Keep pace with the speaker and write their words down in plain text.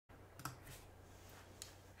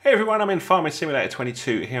Hey everyone, I'm in Farming Simulator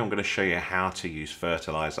 22. Here I'm going to show you how to use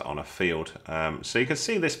fertilizer on a field. So you can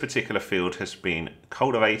see this particular field has been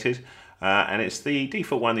cultivated and it's the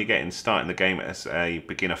default one you get in starting the game as a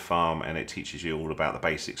beginner farm, and it teaches you all about the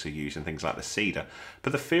basics of using things like the seeder.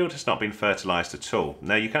 But the field has not been fertilized at all.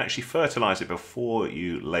 Now you can actually fertilize it before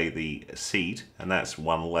you lay the seed, and that's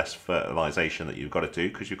one less fertilization that you've got to do,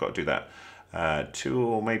 because you've got to do that 2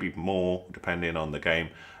 or maybe more depending on the game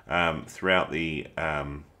throughout the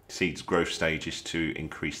seeds growth stages to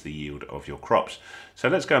increase the yield of your crops. So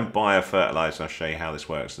let's go and buy a fertilizer. I'll show you how this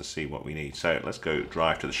works and see what we need. So let's go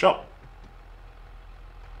drive to the shop.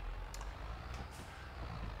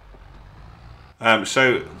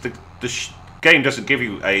 So the game doesn't give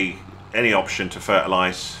you any option to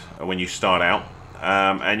fertilize when you start out,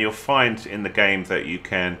 and you'll find in the game that you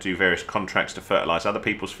can do various contracts to fertilize other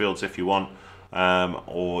people's fields if you want,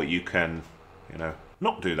 or you can,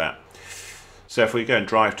 not do that. So if we go and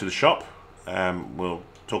drive to the shop, we'll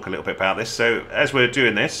talk a little bit about this. So as we're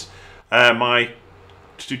doing this, my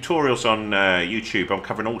tutorials on YouTube, I'm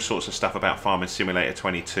covering all sorts of stuff about Farming Simulator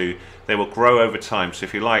 22. They will grow over time, so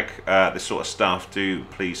if you like this sort of stuff, do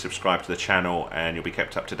please subscribe to the channel and you'll be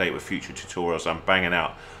kept up to date with future tutorials. I'm banging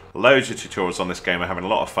out loads of tutorials on this game. I'm having a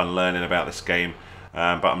lot of fun learning about this game,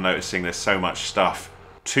 but I'm noticing there's so much stuff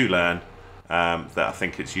to learn that I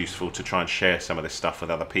think it's useful to try and share some of this stuff with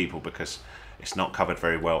other people, because it's not covered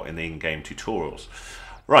very well in the in-game tutorials.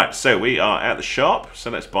 Right, so we are at the shop,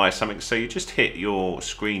 so let's buy something. So you just hit your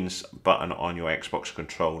screens button on your Xbox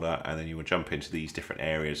controller and then you will jump into these different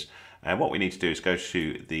areas. And what we need to do is go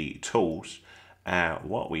to the tools.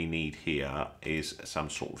 What we need here is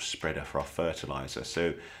some sort of spreader for our fertilizer.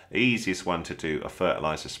 So the easiest one to do are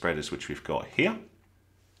fertilizer spreaders, which we've got here.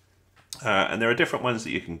 And there are different ones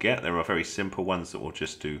that you can get. There are very simple ones that will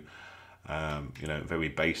just do very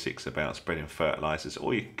basics about spreading fertilizers,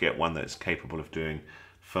 or you can get one that's capable of doing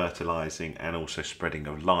fertilizing and also spreading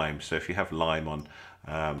of lime. So if you have lime on,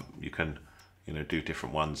 you can do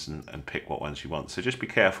different ones and pick what ones you want. So just be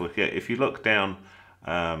careful. If you look down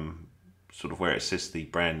sort of where it says the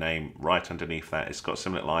brand name, right underneath that it's got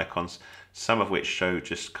some little icons, some of which show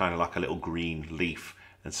just kind of like a little green leaf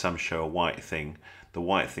and some show a white thing. The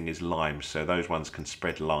white thing is lime, so those ones can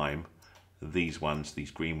spread lime. These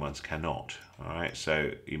green ones cannot. All right,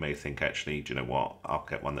 so you may think, actually, do you know what, I'll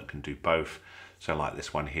get one that can do both. So like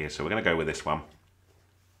this one here, so we're going to go with this one.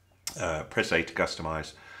 Press A to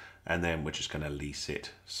customize, and then we're just going to lease it.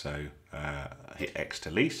 So hit X to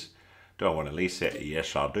lease. Do I want to lease it?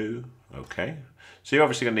 Yes, I do. Okay, so you're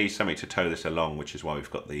obviously going to need something to tow this along, which is why we've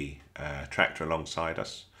got the tractor alongside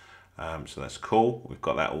us. So that's cool, we've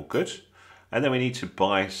got that all good. And then we need to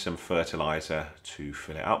buy some fertilizer to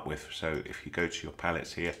fill it up with. So if you go to your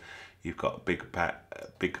pallets here, you've got big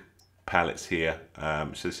pallets here.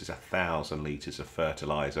 So this is 1,000 litres of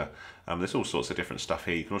fertilizer. There's all sorts of different stuff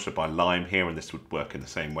here. You can also buy lime here, and this would work in the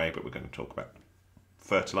same way, but we're going to talk about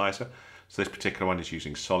fertilizer. So this particular one is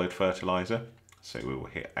using solid fertilizer. So we will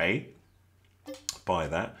hit A, buy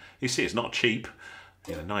that. You see, it's not cheap.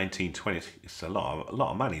 19, 20, it's a lot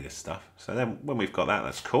of money, this stuff. So then when we've got that,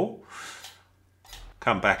 that's cool.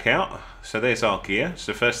 Come back out. So there's our gear.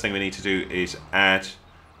 So the first thing we need to do is add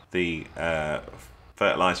the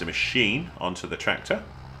fertilizer machine onto the tractor.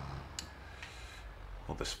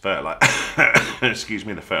 Or this fertilizer, excuse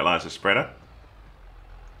me, the fertilizer spreader.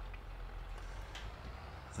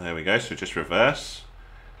 There we go. So just reverse.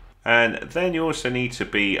 And then you also need to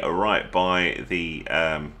be right by the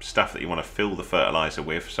stuff that you want to fill the fertilizer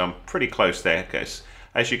with. So I'm pretty close there, guys.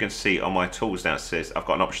 As you can see on my tools now, it says I've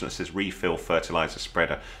got an option that says refill fertilizer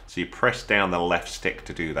spreader. So you press down the left stick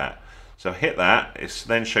to do that. So hit that, it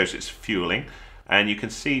then shows it's fueling. And you can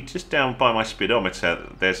see just down by my speedometer,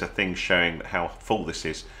 there's a thing showing how full this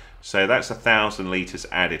is. So that's 1,000 litres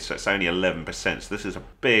added, so it's only 11%. So this is a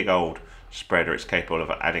big old spreader. It's capable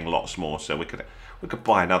of adding lots more. So we could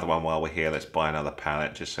buy another one while we're here. Let's buy another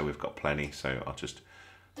pallet just so we've got plenty. So I'll just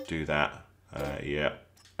do that. Yeah,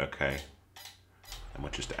 okay. And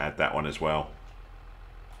we'll just add that one as well.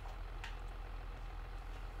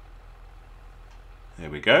 There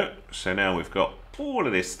we go. So now we've got all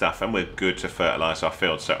of this stuff and we're good to fertilize our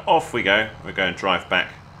field. So off we go. We're going to drive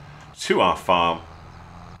back to our farm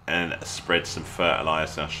and spread some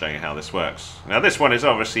fertilizer. I'll show you how this works. Now this one is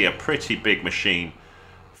obviously a pretty big machine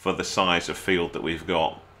for the size of field that we've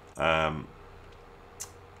got. But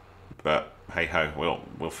hey ho,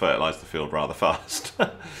 we'll fertilize the field rather fast.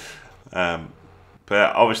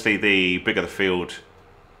 But obviously the bigger the field,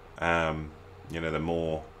 the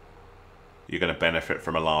more you're going to benefit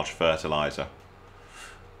from a large fertilizer.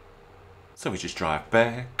 So we just drive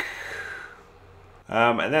back.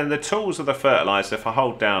 And then the tools of the fertilizer, if I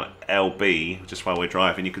hold down LB just while we're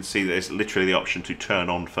driving, you can see that there's literally the option to turn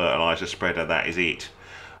on fertilizer spreader. That is it.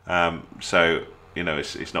 So, you know,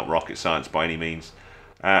 it's not rocket science by any means.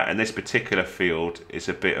 And this particular field is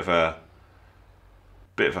a bit of a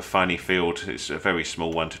funny field. It's a very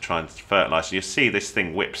small one to try and fertilize. So you see this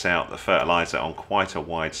thing whips out the fertilizer on quite a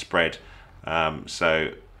wide spread.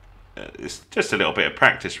 So it's just a little bit of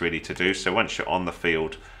practice really to do. So once you're on the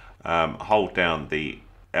field, hold down the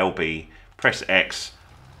LB, press X,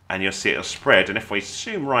 and you'll see it'll spread. And if we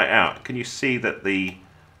zoom right out, can you see that the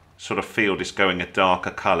sort of field is going a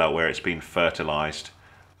darker color where it's been fertilized?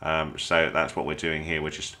 So that's what we're doing here.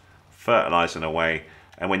 We're just fertilizing away,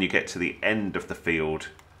 and when you get to the end of the field,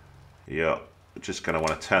 you're just going to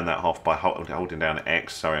want to turn that off by holding down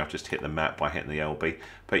X. Sorry, I've just hit the map by hitting the LB.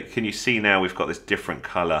 But can you see now we've got this different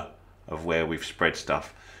color of where we've spread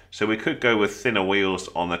stuff? So we could go with thinner wheels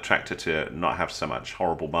on the tractor to not have so much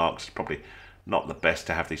horrible marks. It's probably not the best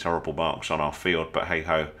to have these horrible marks on our field, but hey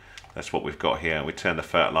ho, that's what we've got here. We turn the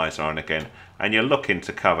fertilizer on again, and you're looking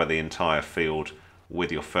to cover the entire field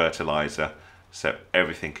with your fertilizer, so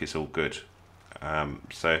everything is all good.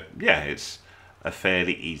 So yeah, it's a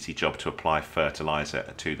fairly easy job to apply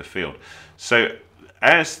fertilizer to the field. So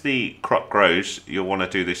as the crop grows, you'll want to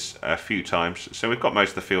do this a few times. So we've got most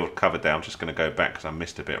of the field covered there. I'm just going to go back because I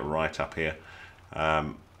missed a bit right up here.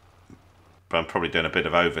 But I'm probably doing a bit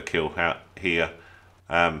of overkill out here.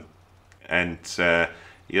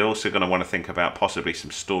 You're also going to want to think about possibly some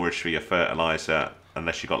storage for your fertilizer,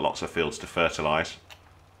 unless you've got lots of fields to fertilize.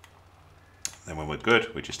 Then when we're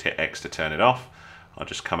good, we just hit X to turn it off. I'll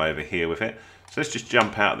just come over here with it. So let's just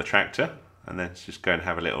jump out of the tractor, and then let's just go and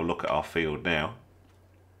have a little look at our field now.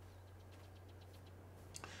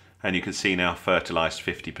 And you can see now fertilized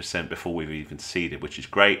 50% before we've even seeded, which is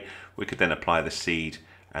great. We could then apply the seed,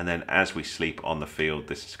 and then as we sleep on the field,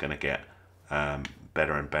 this is going to get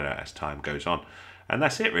better and better as time goes on. And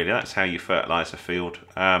that's it really. That's how you fertilize a field.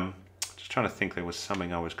 Just trying to think, there was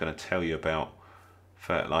something I was going to tell you about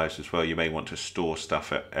fertilizer as well. You may want to store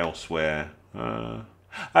stuff elsewhere. Oh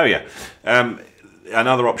yeah.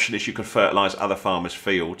 Another option is you can fertilize other farmers'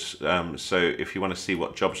 fields. So if you want to see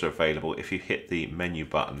what jobs are available, if you hit the menu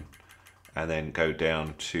button and then go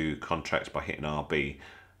down to contracts by hitting RB,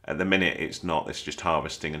 at the minute it's just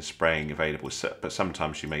harvesting and spraying available, but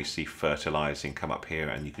sometimes you may see fertilizing come up here,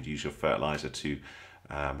 and you could use your fertilizer to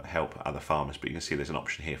help other farmers. But you can see there's an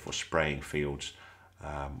option here for spraying fields,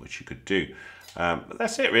 which you could do. But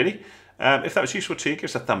that's it really. If that was useful to you, give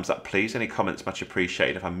us a thumbs up please. Any comments much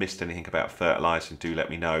appreciated. If I missed anything about fertilizing, do let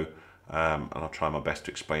me know, and I'll try my best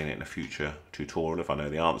to explain it in a future tutorial if I know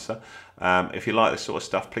the answer. If you like this sort of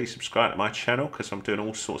stuff, please subscribe to my channel, because I'm doing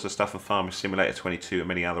all sorts of stuff on Farming Simulator 22 and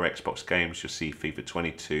many other Xbox games. You'll see FIFA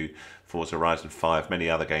 22, Forza Horizon 5, many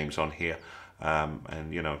other games on here.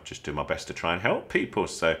 And you know, just do my best to try and help people.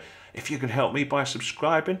 So if you can help me by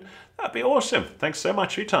subscribing, that'd be awesome. Thanks so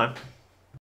much for your time.